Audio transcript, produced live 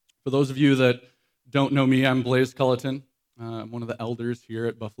For those of you that don't know me, I'm Blaze Culleton. I'm one of the elders here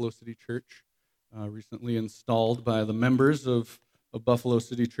at Buffalo City Church, recently installed by the members of Buffalo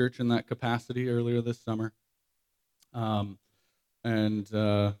City Church in that capacity earlier this summer. And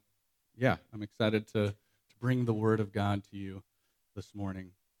I'm excited to bring the Word of God to you this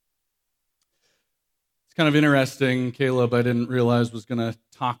morning. It's kind of interesting, Caleb, I didn't realize was going to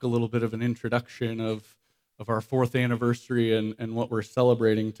talk a little bit of an introduction of our 4th anniversary and what we're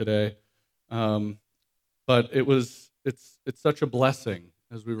celebrating today. But it's such a blessing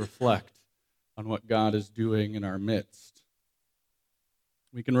as we reflect on what God is doing in our midst.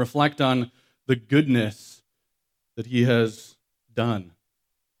 We can reflect on the goodness that He has done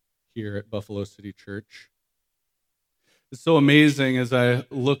here at Buffalo City Church. It's so amazing as I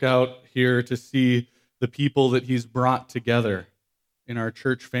look out here to see the people that He's brought together in our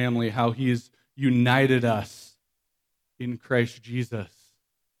church family, how He's united us in Christ Jesus.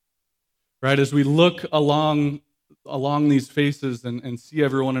 Right, as we look along these faces and see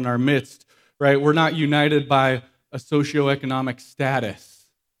everyone in our midst, right, we're not united by a socioeconomic status,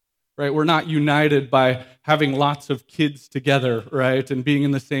 right? We're not united by having lots of kids together, right, and being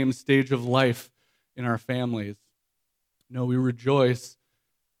in the same stage of life in our families. No, we rejoice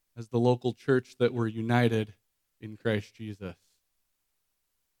as the local church that we're united in Christ Jesus.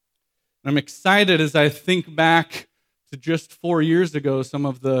 And I'm excited as I think back to just 4 years ago, some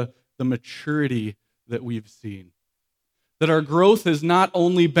of the maturity that we've seen. That our growth has not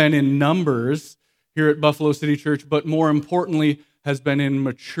only been in numbers here at Buffalo City Church, but more importantly, has been in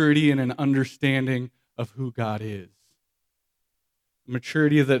maturity and an understanding of who God is.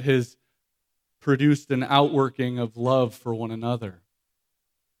 Maturity that has produced an outworking of love for one another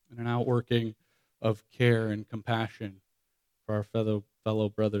and an outworking of care and compassion for our fellow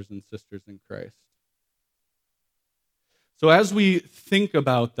brothers and sisters in Christ. So as we think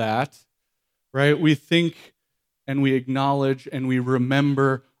about that, right, we think and we acknowledge and we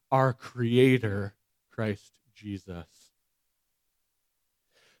remember our Creator, Christ Jesus.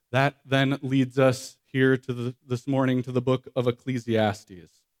 That then leads us here to this morning to the book of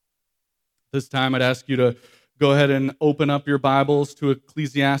Ecclesiastes. This time I'd ask you to go ahead and open up your Bibles to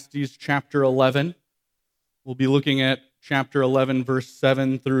Ecclesiastes chapter 11. We'll be looking at chapter 11, verse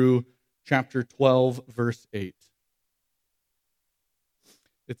 7 through chapter 12, verse 8.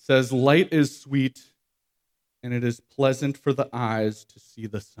 It says, "Light is sweet, and it is pleasant for the eyes to see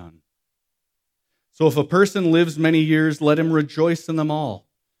the sun. So if a person lives many years, let him rejoice in them all,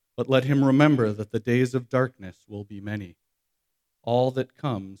 but let him remember that the days of darkness will be many. All that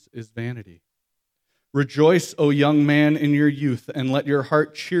comes is vanity. Rejoice, O young man, in your youth, and let your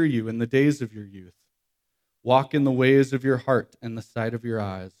heart cheer you in the days of your youth. Walk in the ways of your heart and the sight of your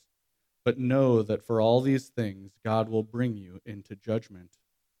eyes, but know that for all these things God will bring you into judgment.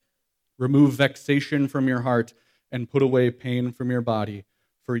 Remove vexation from your heart and put away pain from your body,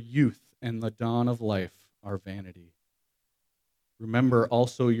 for youth and the dawn of life are vanity. Remember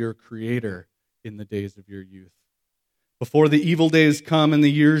also your Creator in the days of your youth, before the evil days come and the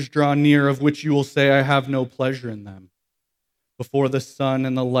years draw near, of which you will say, I have no pleasure in them. Before the sun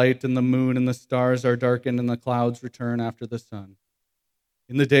and the light and the moon and the stars are darkened and the clouds return after the sun.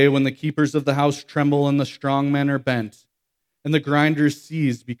 In the day when the keepers of the house tremble and the strong men are bent, and the grinders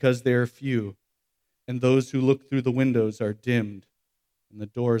cease because they are few, and those who look through the windows are dimmed, and the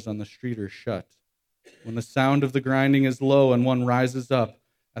doors on the street are shut. When the sound of the grinding is low, and one rises up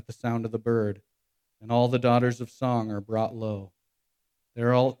at the sound of the bird, and all the daughters of song are brought low. They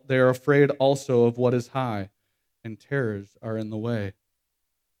are afraid also of what is high, and terrors are in the way.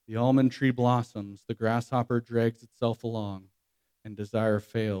 The almond tree blossoms, the grasshopper drags itself along, and desire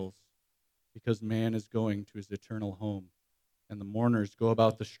fails, because man is going to his eternal home. And the mourners go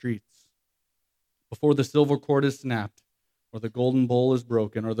about the streets. Before the silver cord is snapped, or the golden bowl is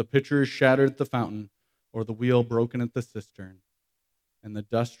broken, or the pitcher is shattered at the fountain, or the wheel broken at the cistern. And the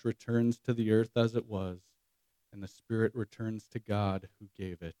dust returns to the earth as it was, and the spirit returns to God who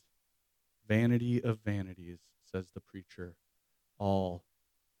gave it. Vanity of vanities, says the preacher. All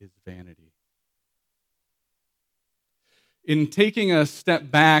is vanity." In taking a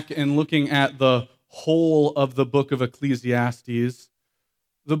step back and looking at the whole of the book of Ecclesiastes,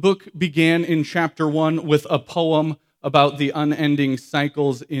 the book began in chapter 1 with a poem about the unending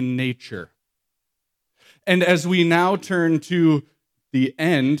cycles in nature. And as we now turn to the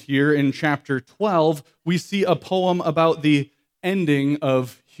end here in chapter 12, we see a poem about the ending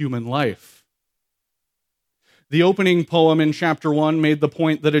of human life. The opening poem in chapter 1 made the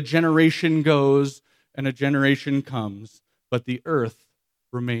point that a generation goes and a generation comes, but the earth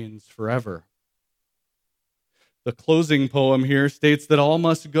remains forever. The closing poem here states that all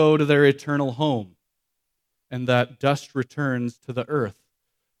must go to their eternal home, and that dust returns to the earth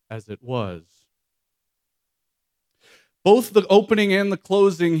as it was. Both the opening and the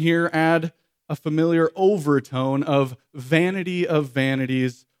closing here add a familiar overtone of vanity of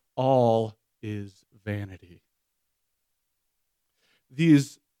vanities, all is vanity.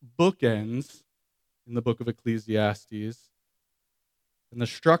 These bookends in the book of Ecclesiastes, and the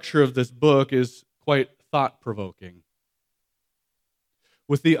structure of this book is quite thought-provoking.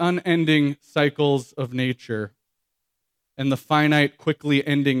 With the unending cycles of nature and the finite, quickly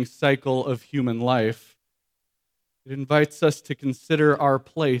ending cycle of human life, it invites us to consider our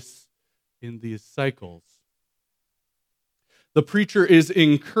place in these cycles. The preacher is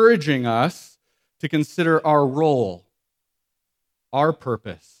encouraging us to consider our role, our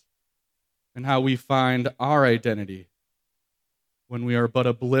purpose, and how we find our identity when we are but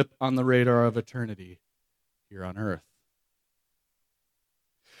a blip on the radar of eternity here on earth.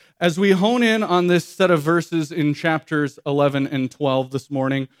 As we hone in on this set of verses in chapters 11 and 12 this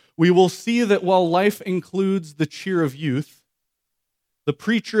morning, we will see that while life includes the cheer of youth, the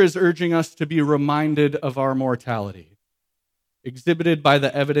preacher is urging us to be reminded of our mortality, exhibited by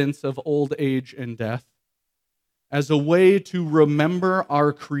the evidence of old age and death, as a way to remember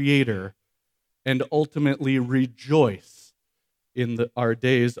our Creator and ultimately rejoice in our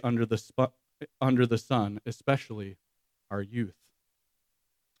days under the sun, especially our youth.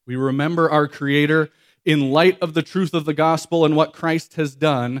 We remember our Creator in light of the truth of the gospel and what Christ has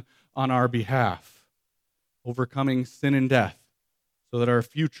done on our behalf, overcoming sin and death, so that our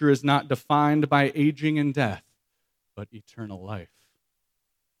future is not defined by aging and death, but eternal life.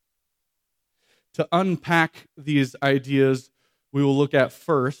 To unpack these ideas, we will look at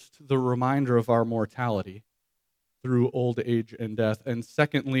first the reminder of our mortality through old age and death, and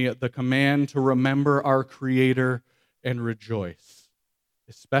secondly, the command to remember our Creator and rejoice,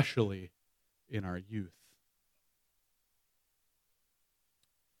 especially in our youth.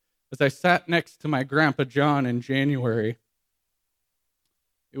 As I sat next to my Grandpa John in January,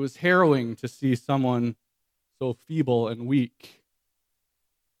 it was harrowing to see someone so feeble and weak,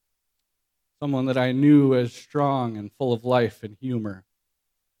 someone that I knew as strong and full of life and humor,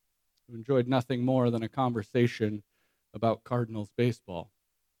 who enjoyed nothing more than a conversation about Cardinals baseball.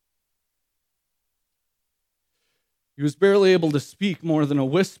 He was barely able to speak more than a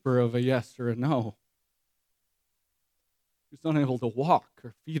whisper of a yes or a no. He was unable to walk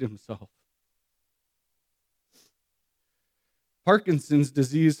or feed himself. Parkinson's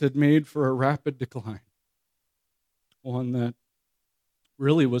disease had made for a rapid decline, one that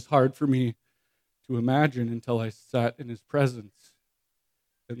really was hard for me to imagine until I sat in his presence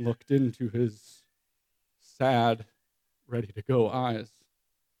and looked into his sad, ready-to-go eyes.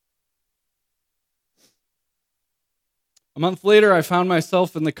 A month later, I found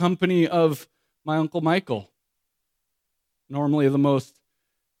myself in the company of my Uncle Michael, normally the most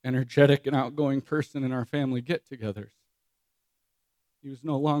energetic and outgoing person in our family get-togethers. He was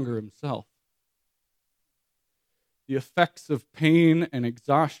no longer himself. The effects of pain and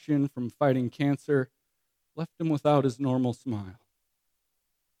exhaustion from fighting cancer left him without his normal smile,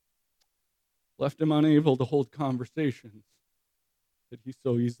 left him unable to hold conversations that he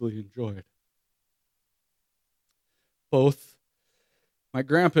so easily enjoyed. Both my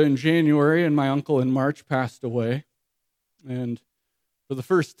grandpa in January and my uncle in March passed away, and for the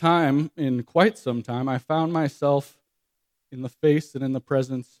first time in quite some time, I found myself in the face and in the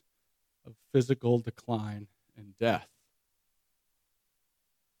presence of physical decline and death.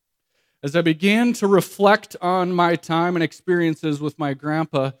 As I began to reflect on my time and experiences with my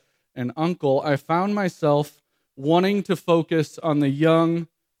grandpa and uncle, I found myself wanting to focus on the young,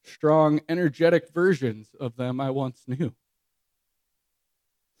 strong, energetic versions of them I once knew.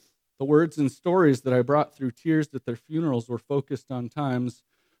 The words and stories that I brought through tears at their funerals were focused on times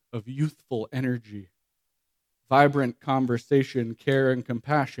of youthful energy, vibrant conversation, care, and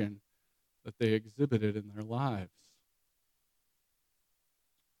compassion that they exhibited in their lives.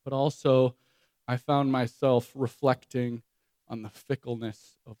 But also, I found myself reflecting on the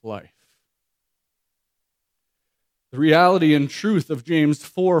fickleness of life. The reality and truth of James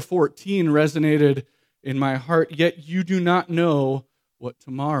 4:14 resonated in my heart, yet you do not know what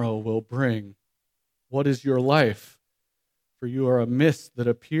tomorrow will bring. What is your life? For you are a mist that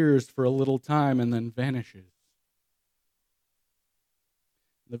appears for a little time and then vanishes.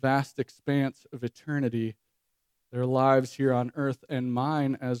 The vast expanse of eternity, their lives here on earth and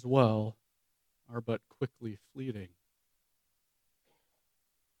mine as well, are but quickly fleeting.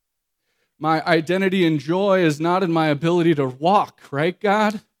 My identity and joy is not in my ability to walk, right,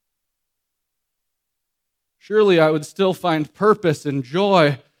 God? Surely I would still find purpose and joy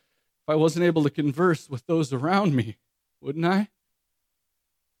if I wasn't able to converse with those around me, wouldn't I?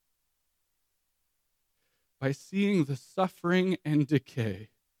 By seeing the suffering and decay,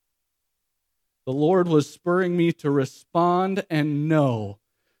 the Lord was spurring me to respond and know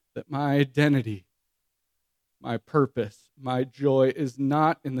that my identity, my purpose, my joy is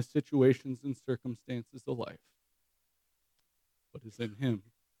not in the situations and circumstances of life, but is in Him.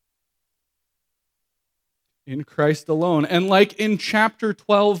 In Christ alone. And like in chapter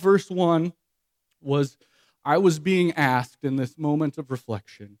 12, verse 1, I was being asked in this moment of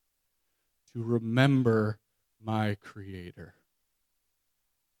reflection to remember my Creator.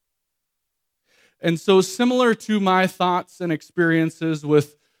 And so, similar to my thoughts and experiences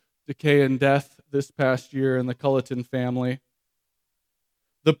with decay and death this past year in the Culleton family,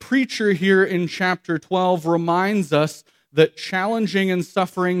 the preacher here in chapter 12 reminds us that challenging and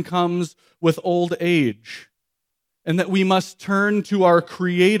suffering comes with old age, and that we must turn to our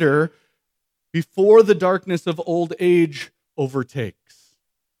Creator before the darkness of old age overtakes.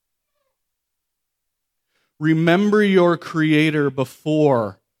 Remember your Creator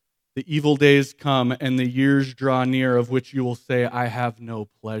before the evil days come and the years draw near, of which you will say, I have no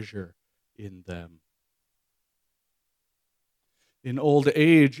pleasure in them. In old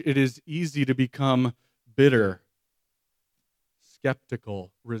age, it is easy to become bitter,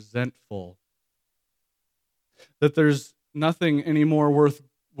 skeptical, resentful, that there's nothing anymore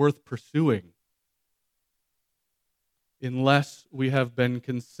worth pursuing unless we have been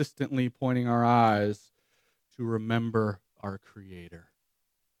consistently pointing our eyes to remember our Creator,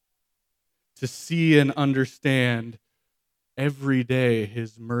 to see and understand every day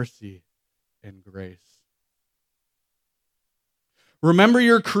His mercy and grace. Remember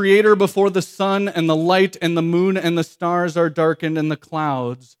your Creator before the sun and the light and the moon and the stars are darkened and the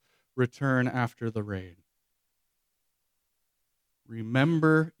clouds return after the rain.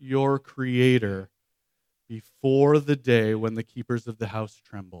 Remember your Creator before the day when the keepers of the house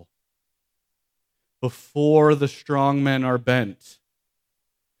tremble, before the strong men are bent,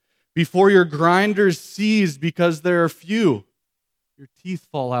 before your grinders cease because there are few, your teeth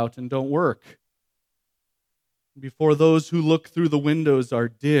fall out and don't work, before those who look through the windows are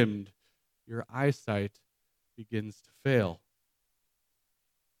dimmed, your eyesight begins to fail.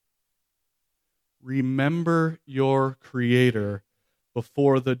 Remember your Creator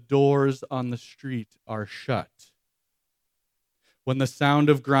before the doors on the street are shut, when the sound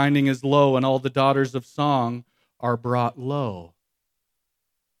of grinding is low and all the daughters of song are brought low,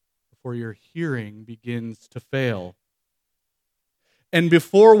 before your hearing begins to fail, and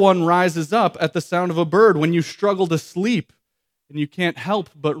before one rises up at the sound of a bird, when you struggle to sleep and you can't help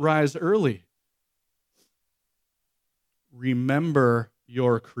but rise early. Remember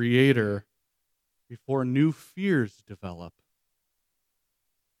your Creator before new fears develop.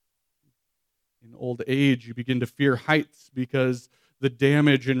 In old age, you begin to fear heights because the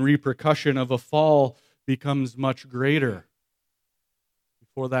damage and repercussion of a fall becomes much greater.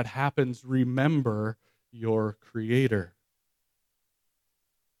 Before that happens, remember your Creator.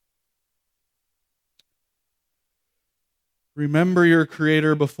 Remember your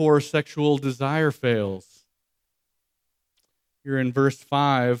Creator before sexual desire fails. Here in verse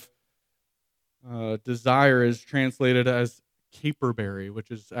 5, desire is translated as caperberry, which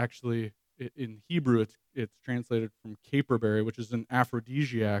is actually, in Hebrew, it's translated from caperberry, which is an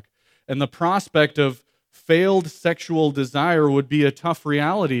aphrodisiac. And the prospect of failed sexual desire would be a tough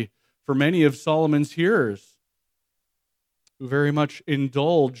reality for many of Solomon's hearers, who very much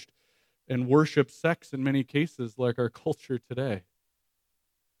indulged and worshiped sex in many cases, like our culture today.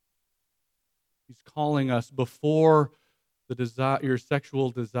 He's calling us, before your sexual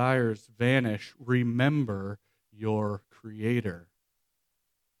desires vanish, remember your Creator.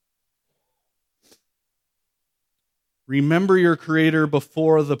 Remember your Creator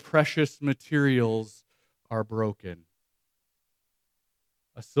before the precious materials are broken.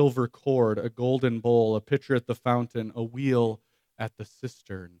 A silver cord, a golden bowl, a pitcher at the fountain, a wheel at the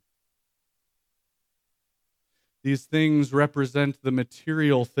cistern. These things represent the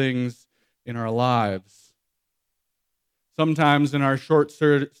material things in our lives. Sometimes in our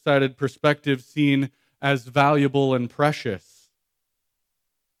short-sighted perspective, seen as valuable and precious.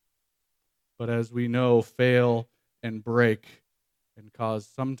 But as we know, fail and break and cause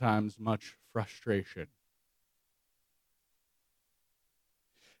sometimes much frustration.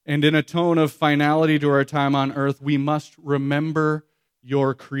 And in a tone of finality to our time on earth, we must remember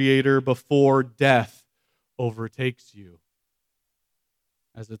your Creator before death overtakes you.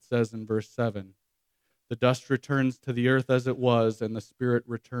 As it says in verse 7, the dust returns to the earth as it was, and the spirit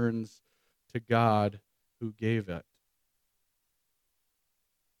returns to God who gave it.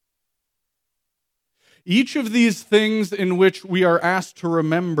 Each of these things in which we are asked to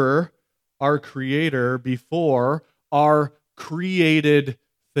remember our Creator before are created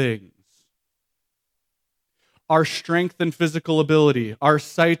things. Our strength and physical ability, our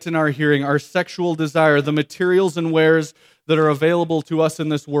sight and our hearing, our sexual desire, the materials and wares that are available to us in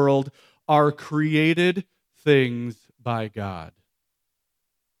this world are created things by God.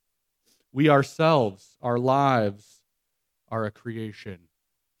 We ourselves, our lives, are a creation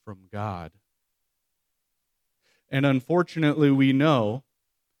from God. And unfortunately, we know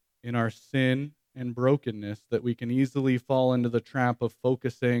in our sin and brokenness that we can easily fall into the trap of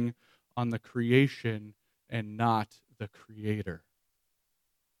focusing on the creation and not the Creator.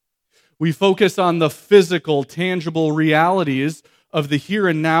 We focus on the physical, tangible realities of the here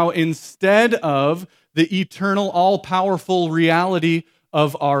and now instead of the eternal, all-powerful reality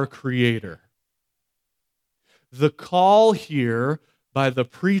of our Creator. The call here by the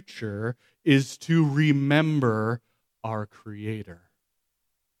preacher is to remember our Creator.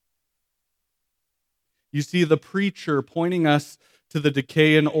 You see, the preacher pointing us to the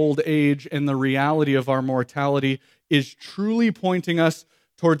decay and old age and the reality of our mortality is truly pointing us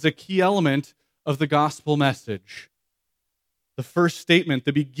towards a key element of the gospel message. The first statement,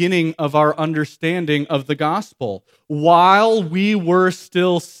 the beginning of our understanding of the gospel. While we were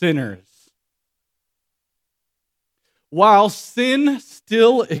still sinners, while sin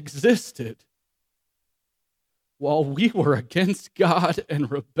still existed, while we were against God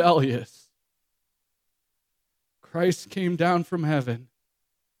and rebellious, Christ came down from heaven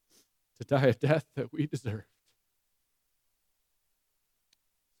to die a death that we deserved.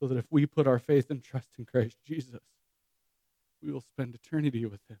 So that if we put our faith and trust in Christ Jesus, we will spend eternity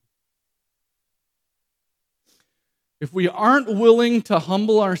with Him. If we aren't willing to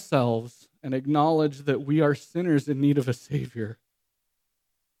humble ourselves and acknowledge that we are sinners in need of a Savior,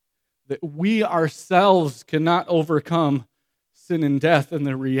 that we ourselves cannot overcome sin and death, and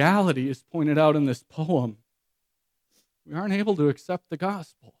the reality is pointed out in this poem, we aren't able to accept the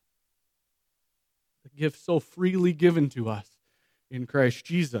gospel, the gift so freely given to us in Christ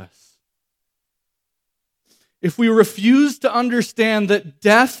Jesus. If we refuse to understand that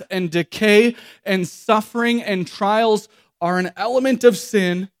death and decay and suffering and trials are an element of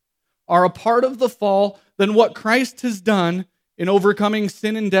sin, are a part of the fall, then what Christ has done in overcoming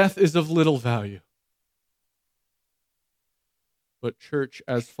sin and death is of little value. But church,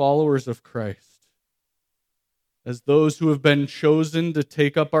 as followers of Christ, as those who have been chosen to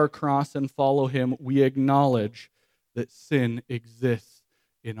take up our cross and follow Him, we acknowledge that sin exists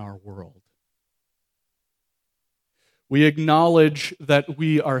in our world. We acknowledge that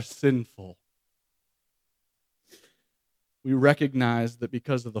we are sinful. We recognize that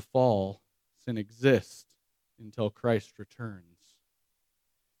because of the fall, sin exists until Christ returns.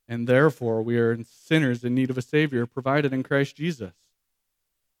 And therefore, we are sinners in need of a Savior provided in Christ Jesus.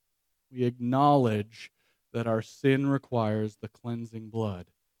 We acknowledge that our sin requires the cleansing blood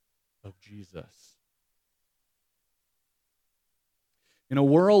of Jesus. In a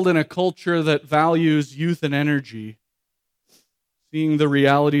world and a culture that values youth and energy, seeing the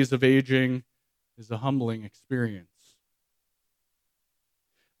realities of aging is a humbling experience.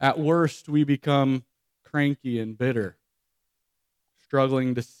 At worst, we become cranky and bitter,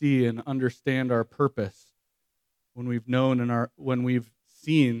 struggling to see and understand our purpose when we've known and when we've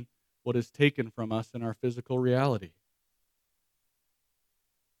seen what is taken from us in our physical reality.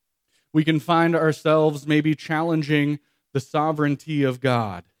 We can find ourselves maybe challenging the sovereignty of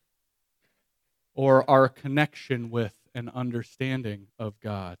God or our connection with and understanding of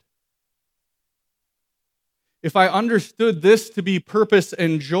God. If I understood this to be purpose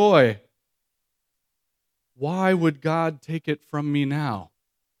and joy, why would God take it from me now?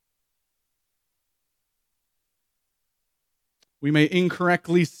 We may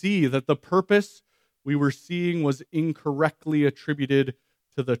incorrectly see that the purpose we were seeing was incorrectly attributed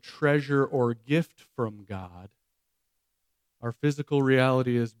to the treasure or gift from God. Our physical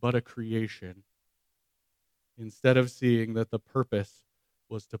reality is but a creation, instead of seeing that the purpose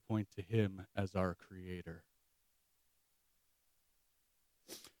was to point to Him as our Creator.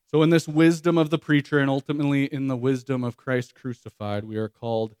 So in this wisdom of the preacher and ultimately in the wisdom of Christ crucified, we are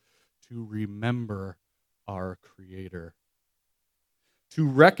called to remember our Creator. To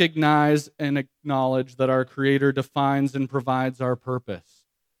recognize and acknowledge that our Creator defines and provides our purpose,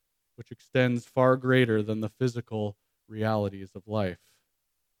 which extends far greater than the physical realities of life.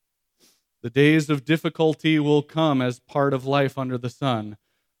 The days of difficulty will come as part of life under the sun,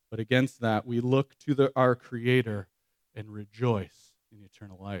 but against that we look to our Creator and rejoice in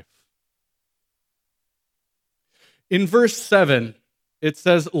eternal life. In verse 7, it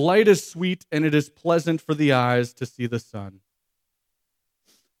says, "Light is sweet and it is pleasant for the eyes to see the sun."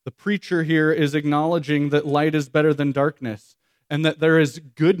 The preacher here is acknowledging that light is better than darkness and that there is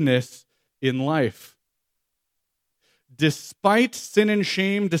goodness in life. Despite sin and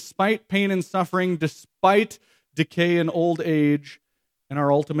shame, despite pain and suffering, despite decay and old age, and our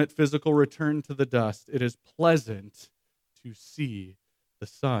ultimate physical return to the dust, it is pleasant to see the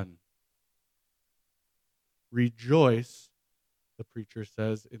sun. Rejoice, the preacher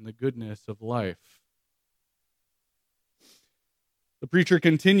says, in the goodness of life. The preacher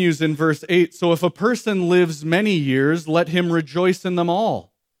continues in verse 8, "So if a person lives many years, let him rejoice in them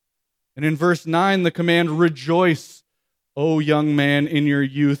all." And in verse 9, the command, "Rejoice, O young man, in your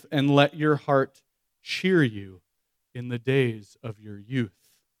youth, and let your heart cheer you in the days of your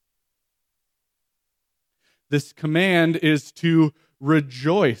youth." This command is to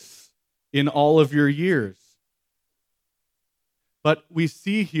rejoice in all of your years. But we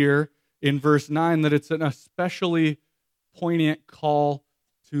see here in verse 9 that it's an especially poignant call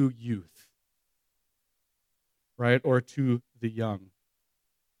to youth, right? Or to the young.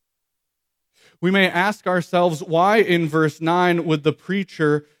 We may ask ourselves, why in verse 9 would the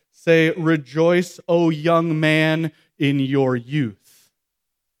preacher say, "Rejoice, O young man, in your youth"?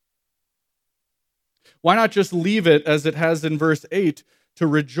 Why not just leave it as it has in verse 8, to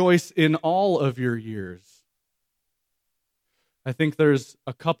rejoice in all of your years? I think there's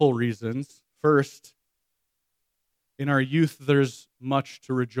a couple reasons. First, in our youth, there's much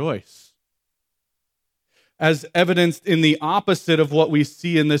to rejoice. As evidenced in the opposite of what we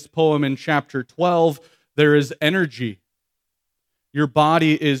see in this poem in chapter 12, there is energy. Your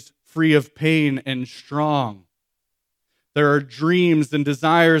body is free of pain and strong. There are dreams and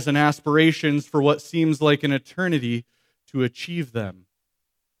desires and aspirations for what seems like an eternity to achieve them.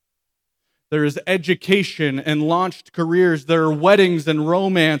 There is education and launched careers. There are weddings and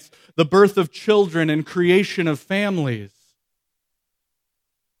romance, the birth of children and creation of families.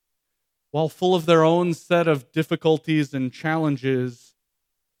 While full of their own set of difficulties and challenges,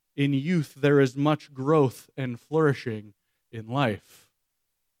 in youth there is much growth and flourishing in life.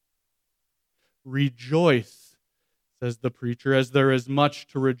 Rejoice, says the preacher, as there is much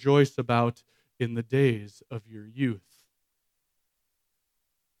to rejoice about in the days of your youth.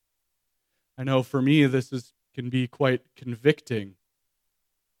 I know for me can be quite convicting.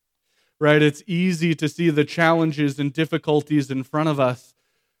 Right? It's easy to see the challenges and difficulties in front of us,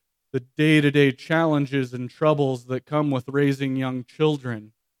 the day-to-day challenges and troubles that come with raising young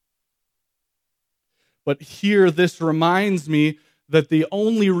children. But here, this reminds me that the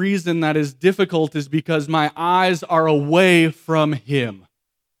only reason that is difficult is because my eyes are away from Him.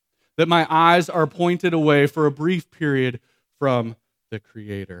 That my eyes are pointed away for a brief period from the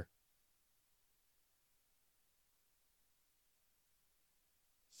Creator.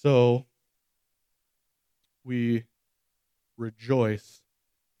 So, we rejoice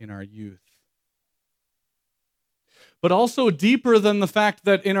in our youth. But also deeper than the fact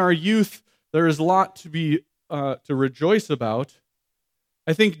that in our youth there is a lot to rejoice about,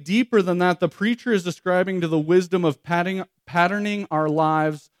 I think deeper than that, the preacher is describing to the wisdom of patterning our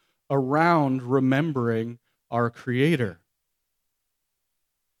lives around remembering our Creator.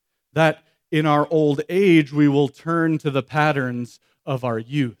 That in our old age we will turn to the patterns of our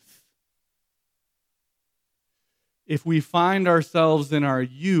youth. If we find ourselves in our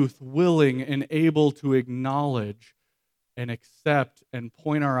youth willing and able to acknowledge and accept and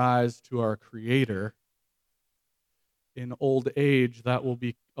point our eyes to our Creator, in old age that will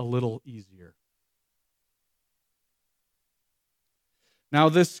be a little easier. Now,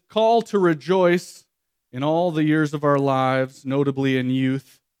 this call to rejoice in all the years of our lives, notably in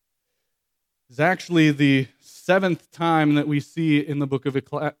youth, is actually the 7th time that we see in the book of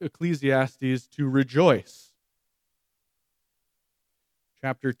Ecclesiastes to rejoice.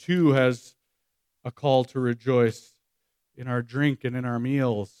 Chapter 2 has a call to rejoice in our drink and in our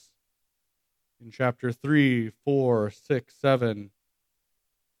meals. In chapter 3, 4, 6, 7.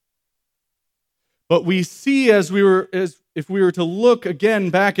 But we see as if we were to look again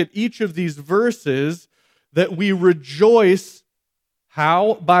back at each of these verses, that we rejoice.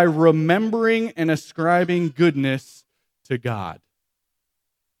 How? By remembering and ascribing goodness to God.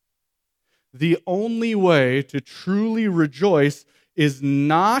 The only way to truly rejoice is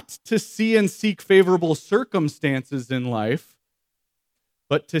not to see and seek favorable circumstances in life,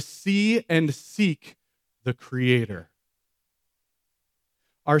 but to see and seek the Creator.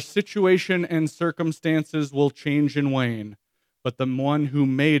 Our situation and circumstances will change and wane, but the one who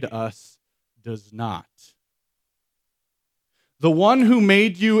made us does not. The one who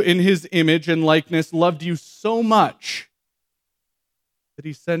made you in his image and likeness loved you so much that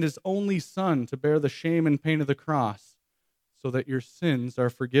he sent his only Son to bear the shame and pain of the cross so that your sins are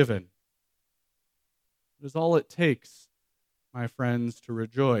forgiven. It is all it takes, my friends, to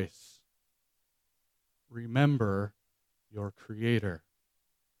rejoice. Remember your Creator.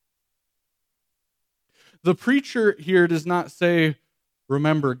 The preacher here does not say,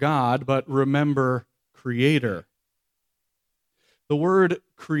 remember God, but remember Creator. The word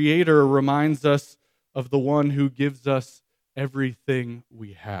Creator reminds us of the one who gives us everything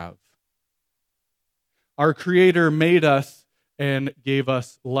we have. Our Creator made us and gave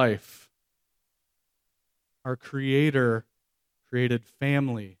us life. Our Creator created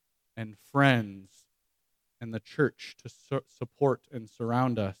family and friends and the church to support and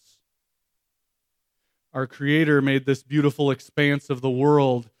surround us. Our Creator made this beautiful expanse of the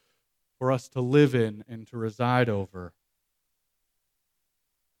world for us to live in and to reside over.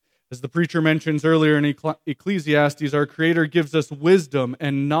 As the preacher mentions earlier in Ecclesiastes, our Creator gives us wisdom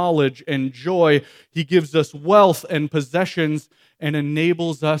and knowledge and joy. He gives us wealth and possessions and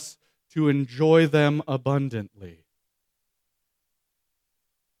enables us to enjoy them abundantly.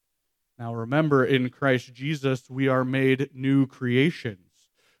 Now remember, in Christ Jesus, we are made new creations.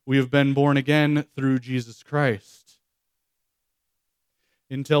 We have been born again through Jesus Christ.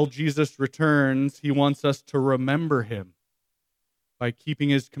 Until Jesus returns, he wants us to remember him by keeping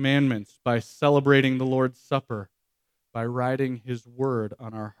his commandments, by celebrating the Lord's Supper, by writing his word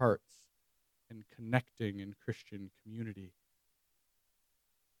on our hearts, and connecting in Christian community.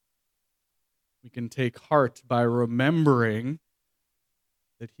 We can take heart by remembering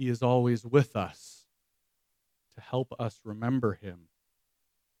that he is always with us to help us remember him.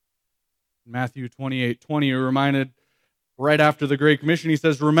 In Matthew 28:20, you're reminded right after the Great Commission, he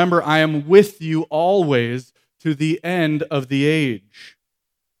says, remember, I am with you always to the end of the age.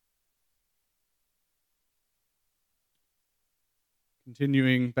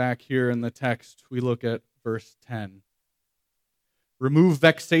 Continuing back here in the text, we look at verse 10. Remove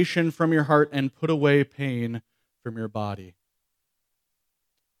vexation from your heart and put away pain from your body.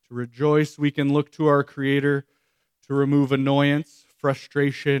 To rejoice, we can look to our Creator to remove annoyance,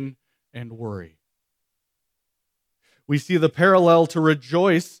 frustration, and worry. We see the parallel to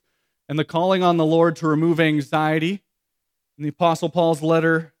rejoice and the calling on the Lord to remove anxiety in the Apostle Paul's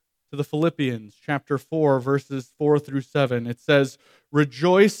letter to the Philippians, chapter 4, verses 4 through 7. It says,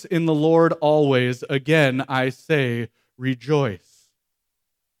 rejoice in the Lord always. Again, I say, rejoice.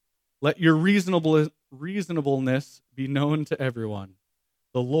 Let your reasonableness be known to everyone.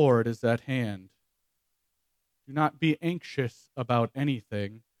 The Lord is at hand. Do not be anxious about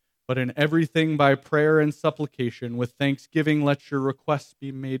anything, but in everything by prayer and supplication with thanksgiving let your requests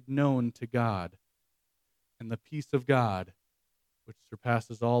be made known to God. And the peace of God, which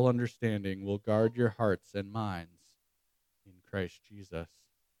surpasses all understanding, will guard your hearts and minds in Christ Jesus.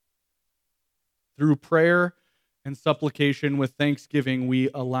 Through prayer and supplication with thanksgiving, we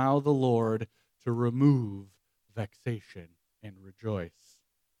allow the Lord to remove vexation and rejoice.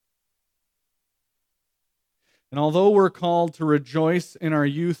 And although we're called to rejoice in our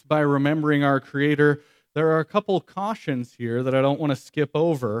youth by remembering our Creator, there are a couple cautions here that I don't want to skip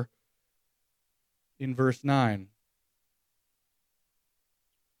over in verse 9.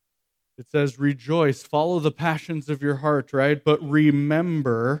 It says, rejoice, follow the passions of your heart, right? But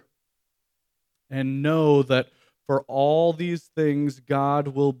remember and know that for all these things, God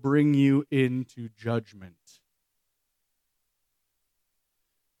will bring you into judgment.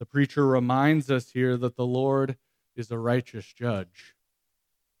 The preacher reminds us here that the Lord is a righteous judge,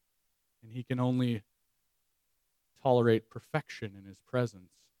 and he can only tolerate perfection in his presence.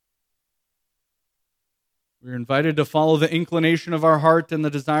 We're invited to follow the inclination of our heart and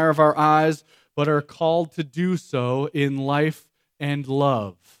the desire of our eyes, but are called to do so in life and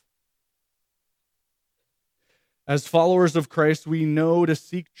love. As followers of Christ, we know to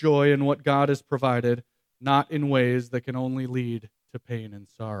seek joy in what God has provided, not in ways that can only lead to pain and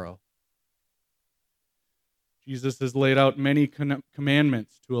sorrow. Jesus has laid out many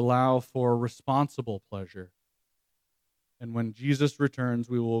commandments to allow for responsible pleasure. And when Jesus returns,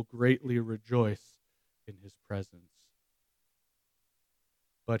 we will greatly rejoice in his presence.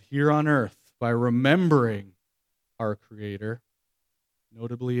 But here on earth, by remembering our Creator,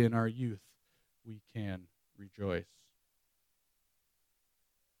 notably in our youth, we can rejoice.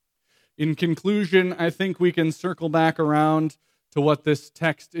 In conclusion, I think we can circle back around to what this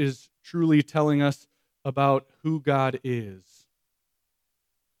text is truly telling us about who God is.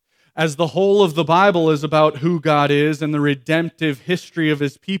 As the whole of the Bible is about who God is and the redemptive history of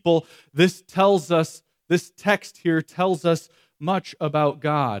his people, this text here tells us much about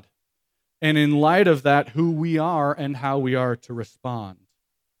God, and in light of that, who we are and how we are to respond.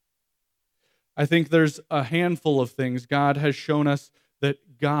 I think there's a handful of things. God has shown us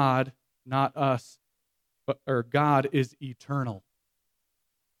that God, not us, or God is eternal.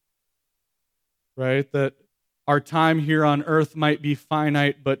 Right? That our time here on earth might be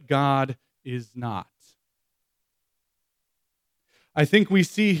finite, but God is not. I think we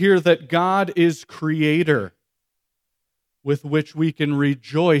see here that God is creator, with which we can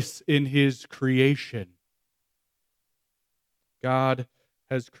rejoice in his creation. God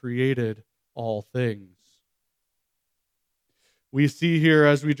has created all things. We see here,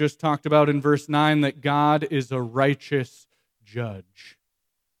 as we just talked about in verse 9, that God is a righteous judge.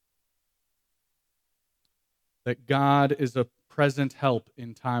 That God is a present help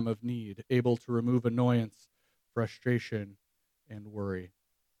in time of need, able to remove annoyance, frustration, and worry.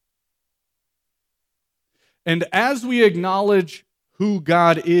 And as we acknowledge who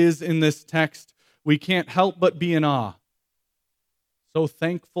God is in this text, we can't help but be in awe. So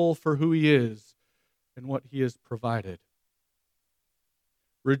thankful for who he is and what he has provided.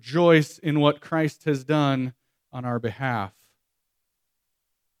 Rejoice in what Christ has done on our behalf.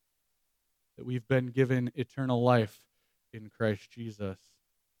 That we've been given eternal life in Christ Jesus.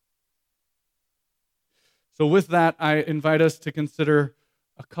 So with that, I invite us to consider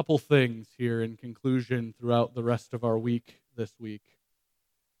a couple things here in conclusion throughout the rest of our week this week.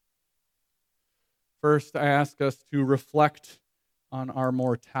 First, I ask us to reflect on our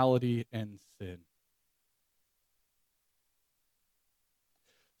mortality and sin.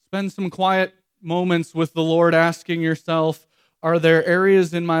 Spend some quiet moments with the Lord asking yourself, are there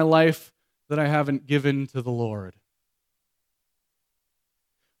areas in my life that I haven't given to the Lord?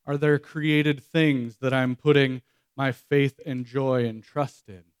 Are there created things that I'm putting my faith and joy and trust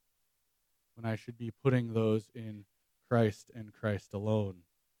in when I should be putting those in Christ and Christ alone?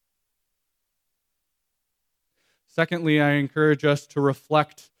 Secondly, I encourage us to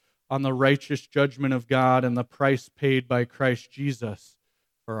reflect on the righteous judgment of God and the price paid by Christ Jesus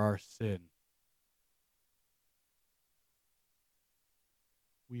for our sin.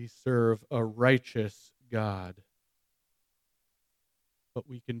 We serve a righteous God. But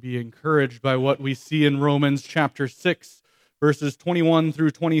we can be encouraged by what we see in Romans chapter 6, verses 21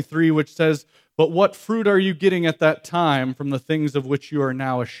 through 23, which says, "But what fruit are you getting at that time from the things of which you are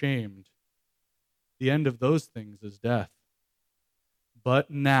now ashamed? The end of those things is death.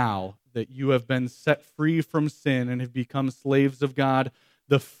 But now that you have been set free from sin and have become slaves of God,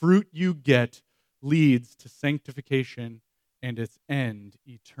 the fruit you get leads to sanctification and its end,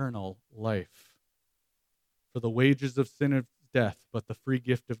 eternal life. For the wages of sin is death, but the free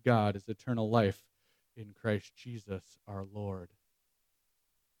gift of God is eternal life in Christ Jesus our Lord."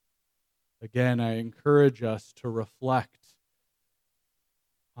 Again, I encourage us to reflect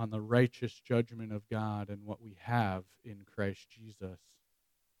on the righteous judgment of God and what we have in Christ Jesus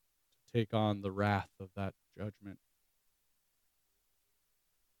to take on the wrath of that judgment.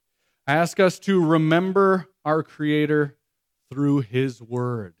 I ask us to remember our Creator through his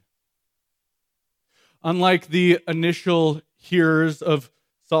word. Unlike the initial hearers of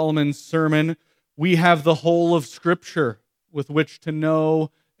Solomon's sermon, we have the whole of Scripture with which to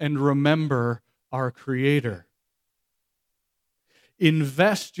know and remember our Creator.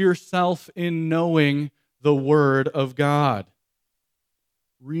 Invest yourself in knowing the Word of God.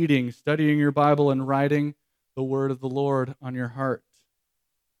 Reading, studying your Bible, and writing the Word of the Lord on your heart.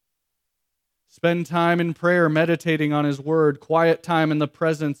 Spend time in prayer, meditating on his Word, quiet time in the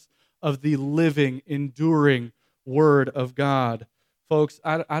presence of the living, enduring Word of God. Folks,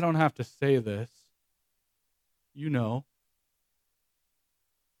 I don't have to say this. You know.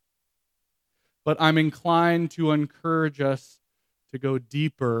 But I'm inclined to encourage us to go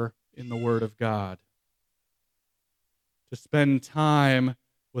deeper in the Word of God. To spend time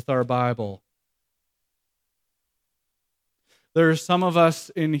with our Bible. There are some of us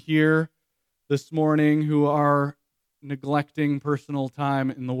in here this morning who are neglecting personal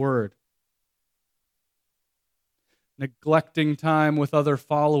time in the Word. Neglecting time with other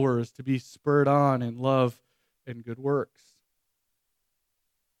followers to be spurred on in love and good works.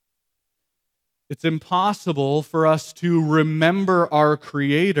 It's impossible for us to remember our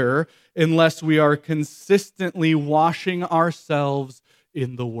Creator unless we are consistently washing ourselves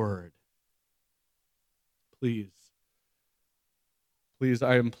in the Word. Please,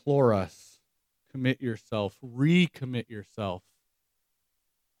 I implore us, commit yourself, recommit yourself,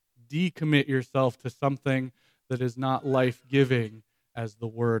 decommit yourself to something that is not life-giving as the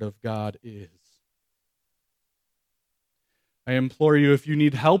Word of God is. I implore you, if you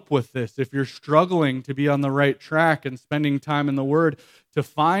need help with this, if you're struggling to be on the right track and spending time in the Word, to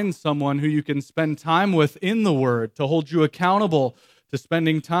find someone who you can spend time with in the Word, to hold you accountable to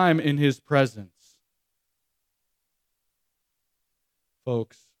spending time in His presence.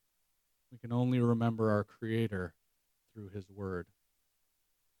 Folks, we can only remember our Creator through His Word.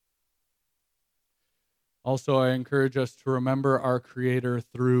 Also, I encourage us to remember our Creator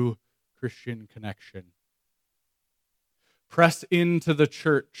through Christian connection. Press into the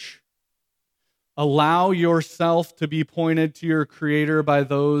church. Allow yourself to be pointed to your Creator by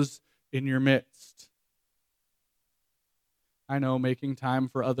those in your midst. I know making time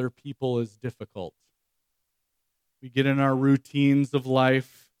for other people is difficult. We get in our routines of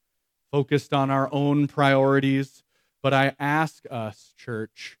life, focused on our own priorities, but I ask us,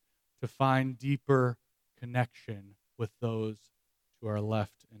 church, to find deeper connection with those to our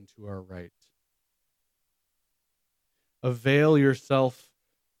left and to our right. Avail yourself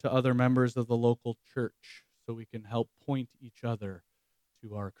to other members of the local church so we can help point each other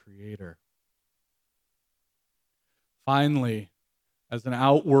to our Creator. Finally, as an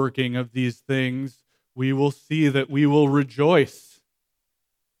outworking of these things, we will see that we will rejoice.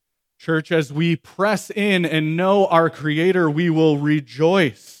 Church, as we press in and know our Creator, we will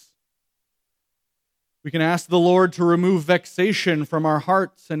rejoice. We can ask the Lord to remove vexation from our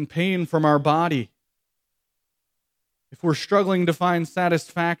hearts and pain from our body. If we're struggling to find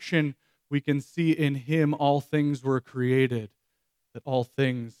satisfaction, we can see in Him all things were created, that all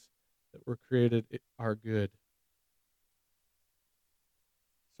things that were created are good.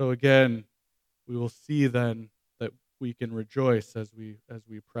 So again, we will see then that we can rejoice as we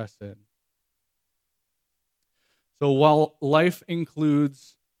press in. So while life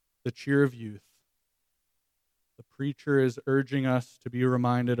includes the cheer of youth, the preacher is urging us to be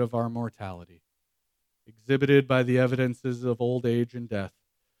reminded of our mortality, exhibited by the evidences of old age and death,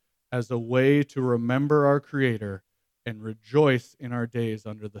 as a way to remember our Creator and rejoice in our days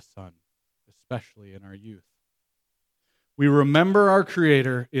under the sun, especially in our youth. We remember our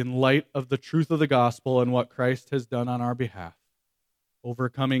Creator in light of the truth of the gospel and what Christ has done on our behalf,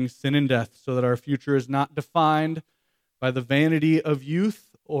 overcoming sin and death so that our future is not defined by the vanity of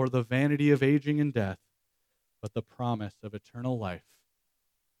youth or the vanity of aging and death, but the promise of eternal life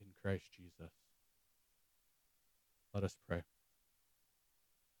in Christ Jesus. Let us pray.